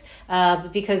justice,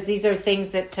 because these are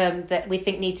things that we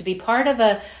think need to be part of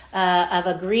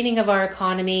a greening of our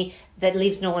economy that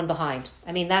leaves no one behind.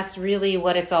 I mean, that's really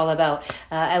what it's all about.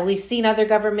 And we've seen other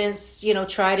governments,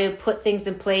 try to put things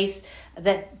in place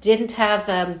that didn't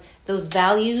have those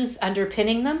values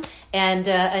underpinning them. And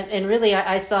really,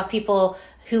 I saw people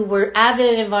who were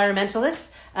avid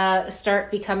environmentalists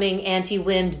start becoming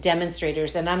anti-wind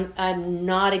demonstrators, and I'm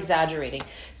not exaggerating.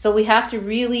 So we have to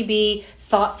really be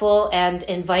thoughtful and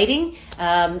inviting,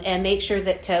 and make sure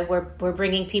that we're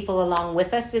bringing people along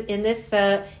with us in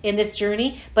this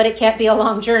journey. But it can't be a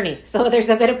long journey, so there's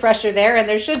a bit of pressure there, and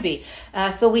there should be.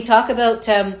 So we talk about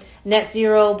net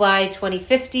zero by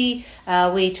 2050.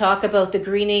 We talk about the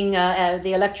greening,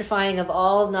 the electrifying of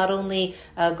all, not only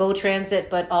GO Transit,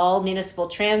 but all municipal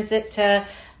transit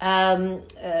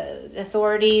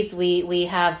authorities. We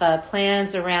have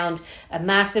plans around a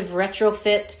massive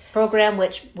retrofit program,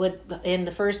 which would, in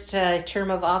the first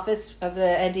term of office of the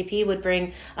NDP, would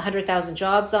bring 100,000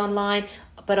 jobs online,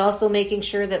 but also making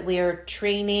sure that we are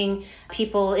training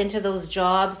people into those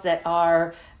jobs that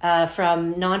are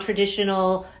from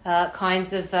non-traditional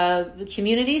kinds of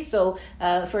communities. So,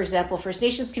 for example, First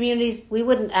Nations communities, we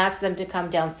wouldn't ask them to come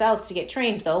down south to get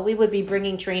trained, though. We would be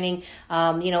bringing training,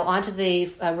 onto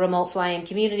the remote fly-in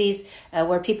communities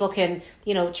where people can,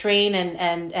 train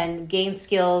and gain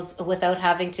skills without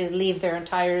having to leave their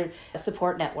entire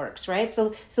support networks, right?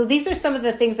 So these are some of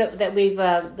the things that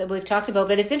we've talked about.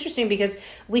 But it's interesting because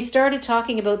we started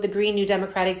talking about the Green New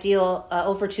Democratic Deal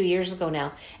over 2 years ago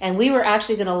now, and we were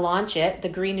actually going to launch it, the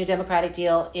Green New Democratic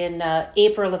Deal, in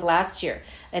April of last year,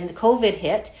 and the COVID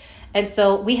hit. And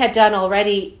so we had done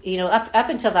already, up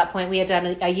until that point, we had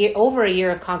done over a year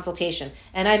of consultation.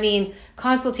 And I mean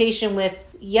consultation with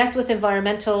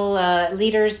environmental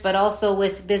leaders, but also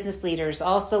with business leaders,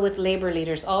 also with labor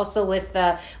leaders, also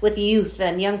with youth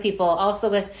and young people, also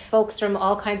with folks from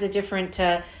all kinds of different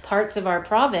parts of our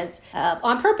province,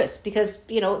 on purpose, because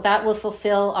that will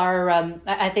fulfill our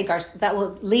that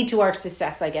will lead to our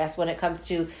success, I guess, when it comes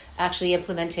to actually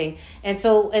implementing. And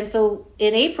so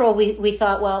in April we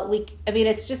thought, well,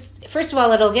 it's just, first of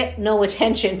all, it'll get no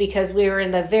attention because we were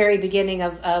in the very beginning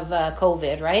of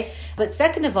COVID, right? But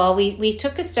second of all, we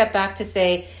took a step back to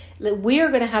say, we are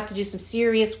going to have to do some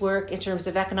serious work in terms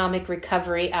of economic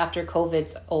recovery after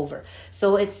COVID's over.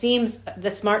 So it seems the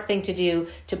smart thing to do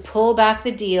to pull back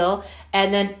the deal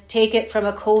and then take it from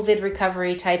a COVID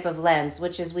recovery type of lens,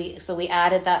 which is we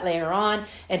added that layer on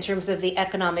in terms of the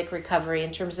economic recovery,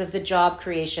 in terms of the job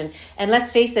creation. And let's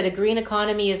face it, a green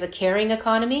economy is a caring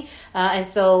economy. And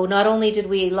so not only did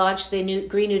we launch the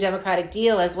Green New Democratic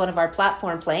Deal as one of our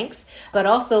platform planks, but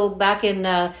also back in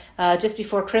just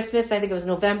before Christmas, I think it was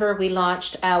November, we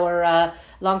launched our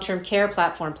long-term care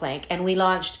platform plank, and we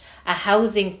launched a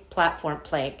housing platform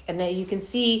plank. And you can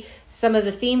see some of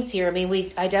the themes here. I mean,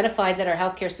 we identified that our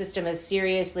healthcare system is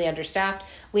seriously understaffed.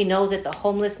 We know that the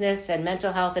homelessness and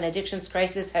mental health and addictions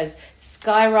crisis has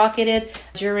skyrocketed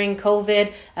during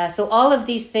COVID. So all of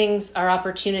these things are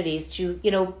opportunities to,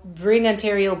 bring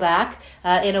Ontario back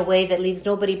in a way that leaves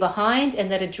nobody behind and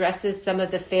that addresses some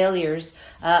of the failures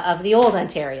of the old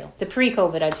Ontario, the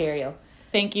pre-COVID Ontario.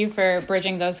 Thank you for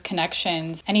bridging those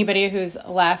connections. Anybody who's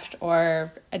left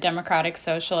or a democratic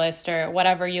socialist or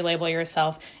whatever you label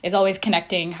yourself is always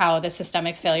connecting how the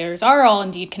systemic failures are all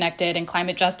indeed connected, and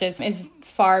climate justice is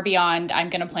far beyond I'm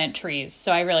going to plant trees.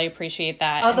 So I really appreciate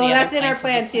that. Although that's in our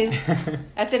plan too.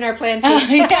 That's in our plan too.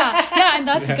 yeah, and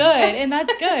that's good. And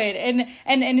that's good. And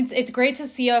it's great to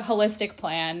see a holistic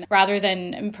plan rather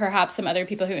than perhaps some other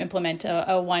people who implement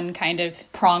a one kind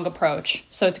of prong approach.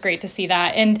 So it's great to see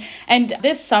that. And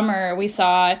this summer we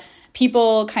saw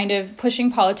people kind of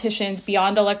pushing politicians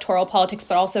beyond electoral politics,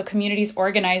 but also communities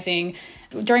organizing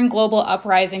during global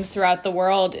uprisings throughout the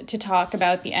world to talk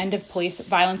about the end of police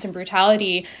violence and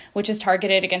brutality, which is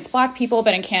targeted against Black people.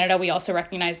 But in Canada, we also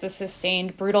recognize the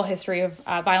sustained brutal history of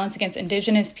violence against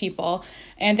Indigenous people.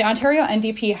 And the Ontario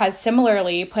NDP has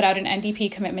similarly put out an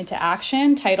NDP commitment to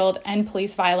action titled End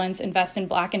Police Violence, Invest in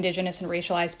Black, Indigenous, and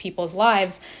Racialized People's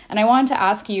Lives. And I wanted to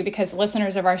ask you, because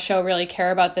listeners of our show really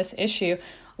care about this issue,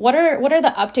 What are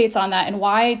the updates on that, and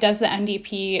why does the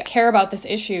NDP care about this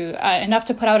issue enough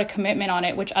to put out a commitment on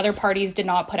it, which other parties did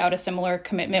not put out a similar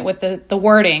commitment with the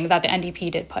wording that the NDP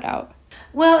did put out?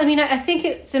 Well, I mean, I think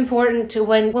it's important to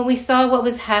when we saw what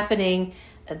was happening,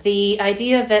 the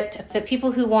idea that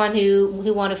people who want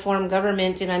to form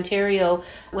government in Ontario,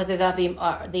 whether that be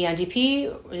the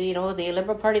NDP, the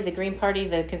Liberal Party, the Green Party,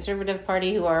 the Conservative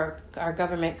Party, who are our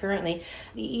government currently,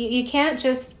 you can't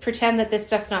just pretend that this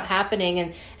stuff's not happening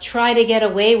and try to get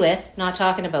away with not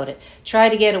talking about it. Try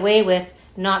to get away with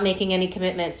not making any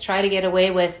commitments, try to get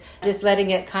away with just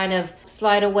letting it kind of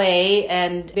slide away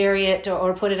and bury it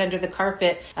or put it under the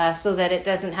carpet so that it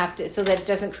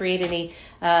doesn't create any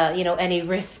any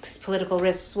risks, political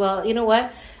risks. Well, you know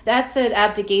what? That's an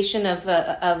abdication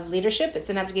of leadership. It's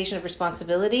an abdication of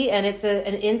responsibility, and it's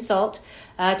an insult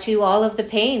to all of the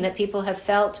pain that people have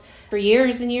felt for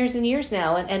years and years and years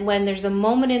now. And when there's a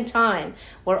moment in time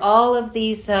where all of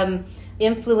these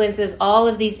influences, all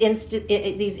of these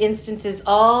instances,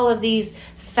 all of these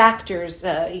factors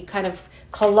kind of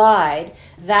collide,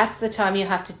 that's the time you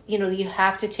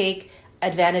have to take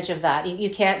advantage of that.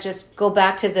 You can't just go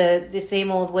back to the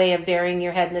same old way of burying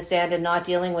your head in the sand and not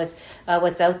dealing with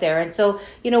what's out there. And so,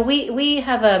 we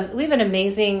have an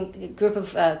amazing group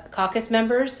of caucus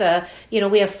members.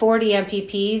 We have 40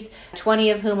 MPPs, 20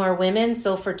 of whom are women.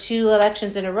 So for 2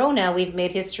 elections in a row now, we've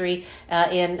made history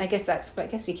I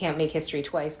guess you can't make history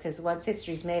twice, because once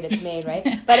history's made, it's made,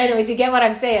 right? But anyways, you get what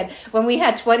I'm saying. When we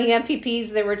had 20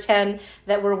 MPPs, there were 10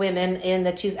 that were women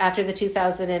after the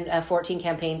 2014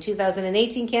 campaign. 2018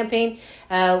 campaign,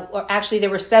 or actually there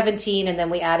were 17, and then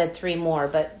we added 3 more,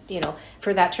 but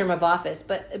for that term of office.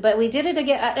 But we did it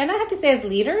again, and I have to say, as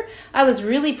leader, I was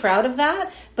really proud of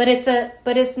that. But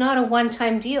it's not a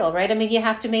one-time deal, right? I mean, you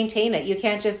have to maintain it. You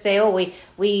can't just say, oh, we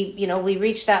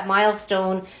reached that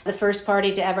milestone, the first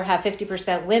party to ever have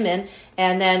 50% women,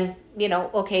 and then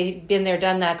okay, been there,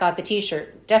 done that, got the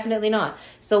t-shirt. Definitely not.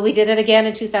 So we did it again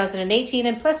in 2018,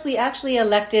 and plus we actually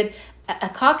elected a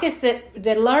caucus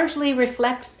that largely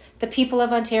reflects the people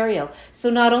of Ontario. So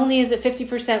not only is it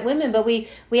 50% women, but we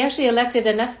actually elected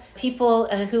enough people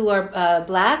who are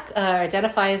Black,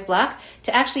 identify as Black,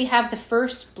 to actually have the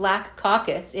first Black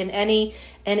caucus in any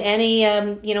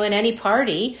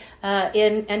party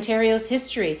in Ontario's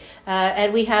history.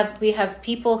 And we have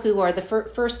people who are the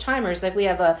first timers. Like we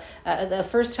have the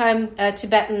first time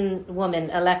Tibetan woman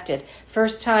elected,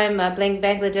 first time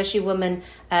Bangladeshi woman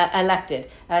elected,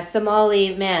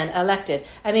 Somali man elected.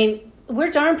 I mean,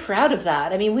 we're darn proud of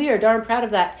that. I mean, we are darn proud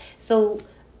of that. So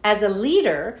as a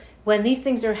leader, when these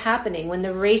things are happening, when the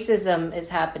racism is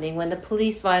happening, when the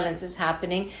police violence is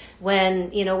happening,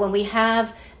 when we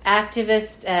have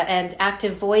activists and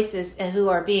active voices who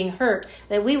are being hurt,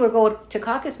 that we would go to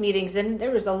caucus meetings and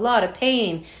there was a lot of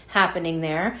pain happening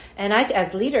there. And I,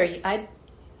 as leader, I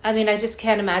just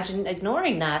can't imagine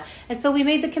ignoring that. And so we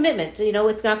made the commitment.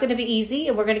 It's not going to be easy,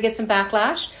 and we're going to get some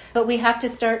backlash, but we have to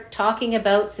start talking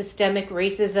about systemic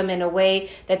racism in a way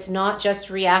that's not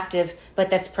just reactive, but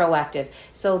that's proactive.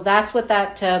 So that's what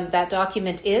that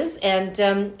document is, and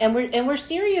we're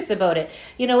serious about it.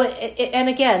 And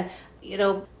again,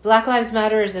 Black Lives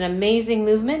Matter is an amazing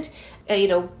movement.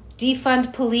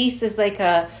 Defund police is like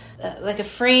a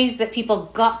phrase that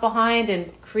people got behind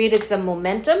and created some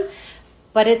momentum.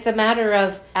 But it's a matter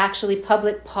of actually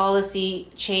public policy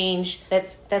change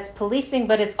that's policing,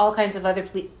 but it's all kinds of other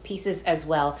pieces as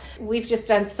well. We've just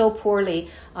done so poorly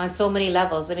on so many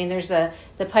levels. I mean, there's the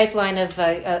pipeline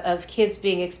of kids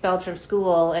being expelled from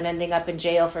school and ending up in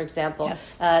jail, for example.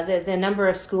 Yes. The number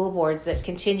of school boards that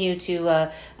continue to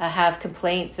have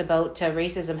complaints about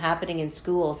racism happening in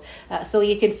schools. So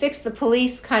you can fix the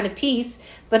police kind of piece,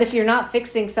 but if you're not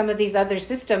fixing some of these other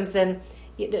systems, then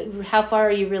how far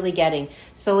are you really getting?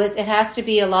 So it has to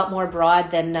be a lot more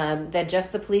broad than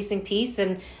just the policing piece,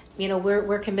 and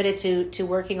we're committed to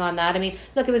working on that. I mean,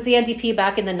 look, it was the NDP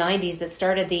back in the 90s that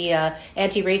started the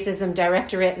anti-racism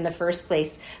directorate in the first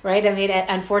place, right? I mean,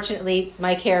 unfortunately,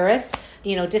 Mike Harris,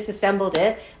 disassembled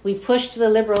it. We pushed the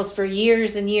Liberals for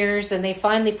years and years, and they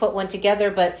finally put one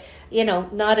together, but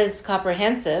not as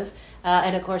comprehensive.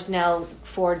 And of course now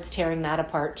Ford's tearing that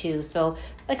apart too. So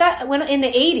when in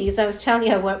the 80s, I was telling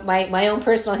you my own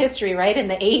personal history, right? In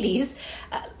the 80s,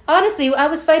 honestly, I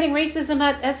was fighting racism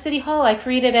at City Hall. I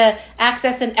created a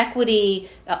access and equity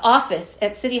office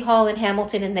at City Hall in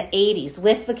Hamilton in the 80s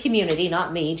with the community,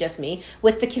 not me, just me,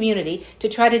 with the community, to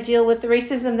try to deal with the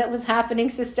racism that was happening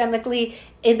systemically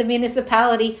in the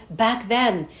municipality back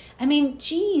then. I mean,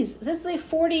 geez, this is like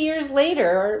 40 years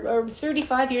later or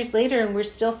 35 years later, and we're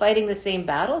still fighting the same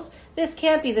battles. This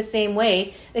can't be the same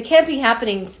way. It can't be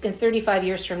happening in 35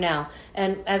 years from now.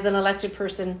 And as an elected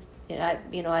person,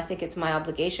 I think it's my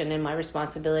obligation and my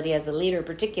responsibility as a leader,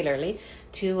 particularly,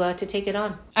 to take it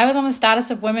on. I was on the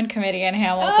Status of Women Committee in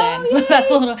Hamilton, so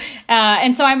that's a little,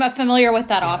 and so I'm familiar with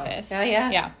that office.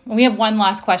 Yeah. We have one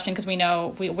last question because we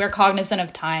know we're cognizant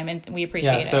of time and we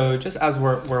appreciate it. So just as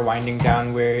we're winding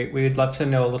down, we would love to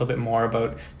know a little bit more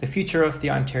about the future of the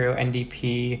Ontario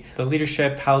NDP, the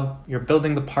leadership, how you're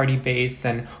building the party base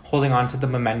and holding on to the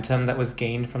momentum that was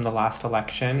gained from the last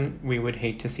election. We would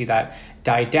hate to see that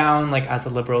die down, like as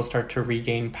the Liberals start to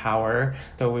regain power.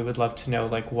 So we would love to know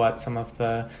like what some of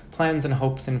the plans and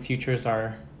hopes and futures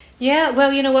are. Yeah,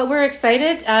 well, you know what? We're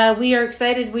excited. We are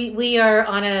excited. We are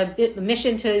on a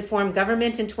mission to form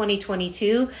government in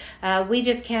 2022. We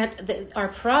just can't, our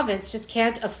province just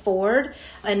can't afford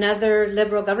another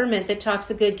Liberal government that talks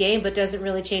a good game but doesn't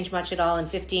really change much at all in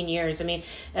 15 years. I mean,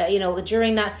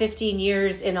 during that 15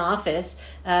 years in office,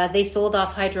 they sold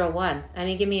off Hydro One. I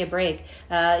mean, give me a break.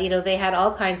 They had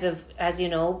all kinds of, as you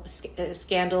know,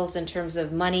 scandals in terms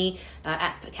of money,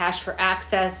 cash for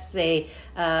access. They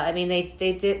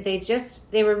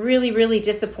were really, really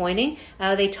disappointing.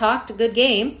 They talked a good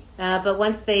game, but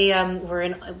once they were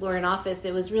in office,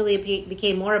 it was really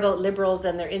became more about Liberals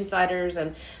and their insiders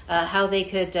and how they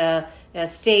could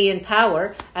stay in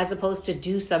power as opposed to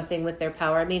do something with their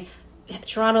power. I mean,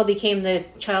 Toronto became the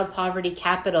child poverty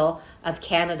capital of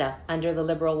Canada under the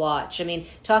Liberal watch. I mean,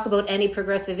 talk about any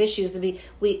progressive issues. I mean,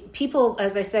 people,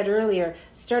 as I said earlier,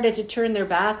 started to turn their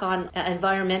back on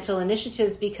environmental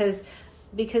initiatives because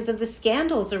of the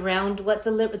scandals around what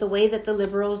the way that the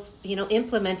Liberals,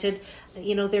 implemented,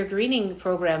 their greening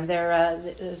program.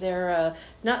 It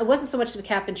wasn't so much the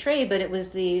cap and trade, but it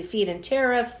was the feed and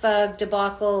tariff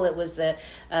debacle. It was the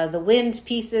wind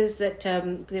pieces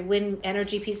the wind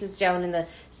energy pieces down in the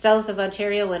south of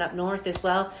Ontario and up north as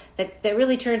well that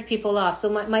really turned people off. So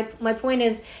my point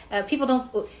is, people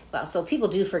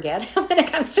do forget when it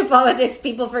comes to politics.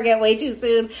 People forget way too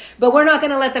soon, but we're not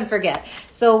going to let them forget.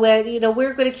 So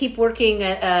we're going to keep working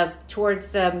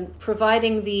towards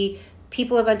providing the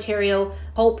people of Ontario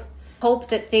hope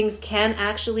that things can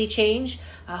actually change,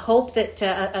 hope that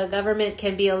a government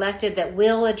can be elected that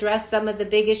will address some of the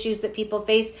big issues that people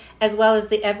face, as well as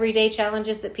the everyday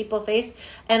challenges that people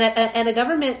face, and a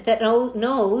government that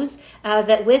knows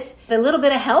that with a little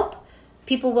bit of help,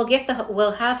 people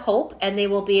will have hope and they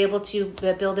will be able to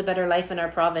build a better life in our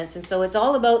province. And so it's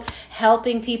all about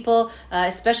helping people,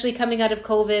 especially coming out of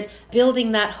COVID,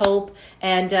 building that hope.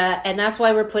 And that's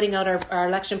why we're putting out our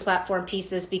election platform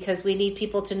pieces, because we need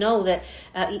people to know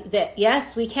that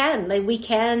yes, we can. We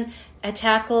can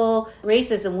tackle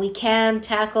racism. We can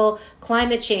tackle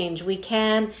climate change. We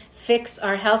can fix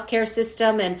our healthcare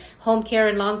system and home care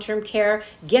and long-term care,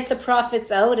 get the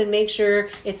profits out and make sure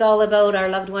it's all about our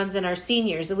loved ones and our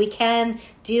seniors. We can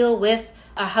deal with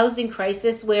a housing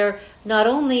crisis where not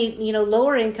only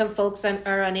lower income folks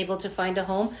are unable to find a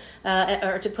home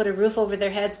or to put a roof over their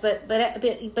heads,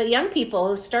 but young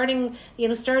people starting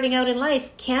out in life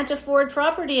can't afford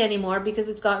property anymore because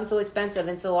it's gotten so expensive.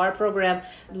 And so our program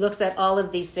looks at all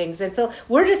of these things. And so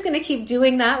we're just going to keep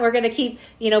doing that. We're going to keep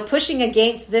pushing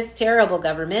against this terrible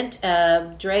government,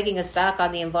 dragging us back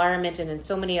on the environment and in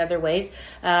so many other ways.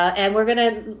 And we're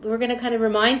gonna kind of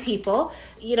remind people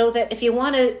that if you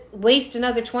want to waste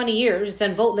another 20 years,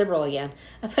 then vote Liberal again.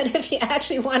 But if you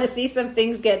actually want to see some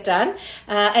things get done,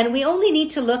 and we only need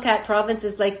to look at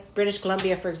provinces like British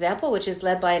Columbia, for example, which is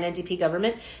led by an NDP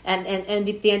government, and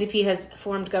the NDP has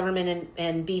formed government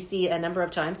in BC a number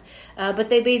of times, but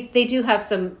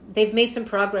they've made some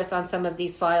progress on some of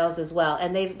these files as well,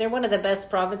 and they're one of the best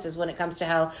provinces when it comes to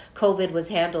how COVID was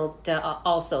handled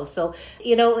also. So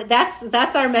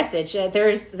that's our message.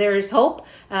 There's hope,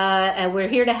 and we're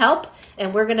here to help,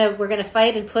 and we're gonna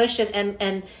fight and push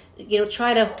and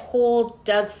try to hold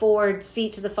Doug Ford's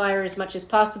feet to the fire as much as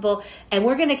possible. And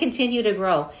we're going to continue to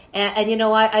grow. And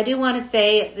I do want to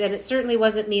say that it certainly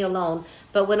wasn't me alone.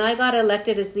 But when I got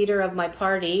elected as leader of my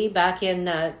party back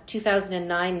in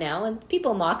 2009 now, and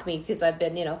people mock me because I've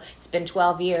been, it's been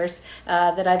 12 years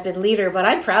that I've been leader, but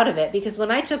I'm proud of it because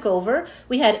when I took over,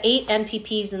 we had 8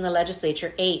 MPPs in the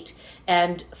legislature, 8.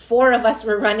 And 4 of us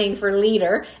were running for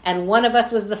leader and 1 of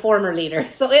us was the former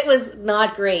leader. So it was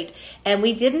not great. And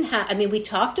we didn't didn't have, I mean, we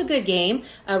talked a good game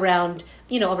around,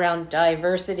 around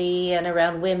diversity and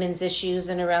around women's issues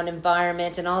and around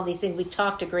environment and all these things. We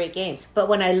talked a great game. But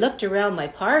when I looked around my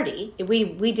party,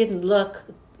 we didn't look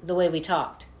the way we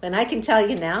talked. And I can tell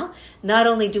you now, not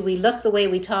only do we look the way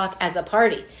we talk as a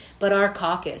party, but our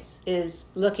caucus is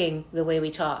looking the way we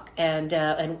talk. And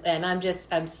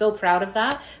I'm so proud of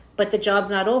that. But the job's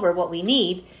not over. What we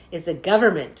need is a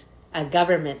government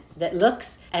that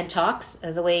looks and talks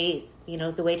the way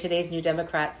today's New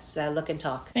Democrats look and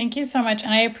talk. Thank you so much.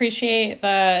 And I appreciate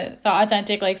the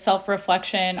authentic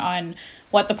self-reflection on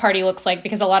what the party looks like,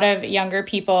 because a lot of younger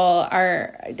people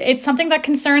it's something that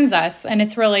concerns us, and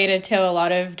it's related to a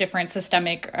lot of different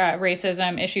systemic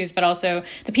racism issues, but also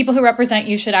the people who represent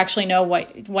you should actually know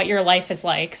what your life is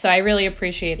like. So I really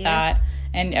appreciate that,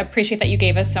 and appreciate that you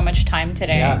gave us so much time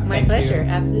today. Yeah, my pleasure.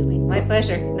 Absolutely. My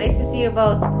pleasure. Nice to see you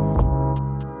both.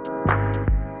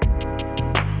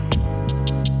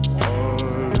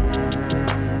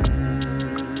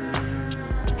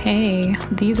 Hey,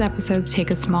 these episodes take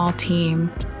a small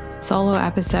team. Solo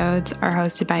episodes are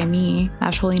hosted by me,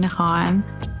 Ashwalina Khan.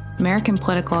 American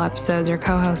political episodes are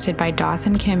co-hosted by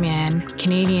Dawson Kim Yin.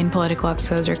 Canadian political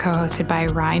episodes are co-hosted by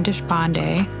Ryan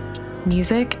Deshpande.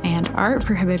 Music and art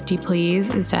for Habibti Please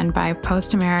is done by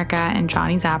Post America and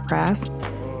Johnny Zapras.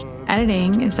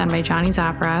 Editing is done by Johnny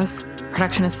Zapras.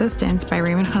 Production assistance by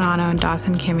Raymond Hanano and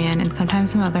Dawson Kim Yin, and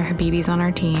sometimes some other Habibis on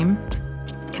our team.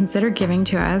 Consider giving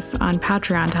to us on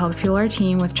Patreon to help fuel our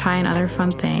team with chai and other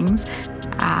fun things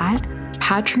at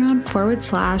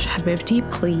Patreon/Habibti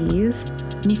Please.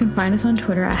 And you can find us on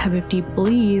Twitter at Habibti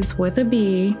Please with a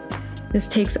B. This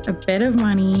takes a bit of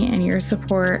money, and your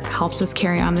support helps us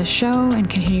carry on the show and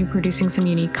continue producing some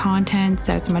unique content,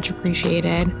 so it's much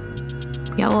appreciated.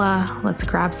 Yalla, let's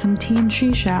grab some tea and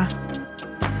shisha.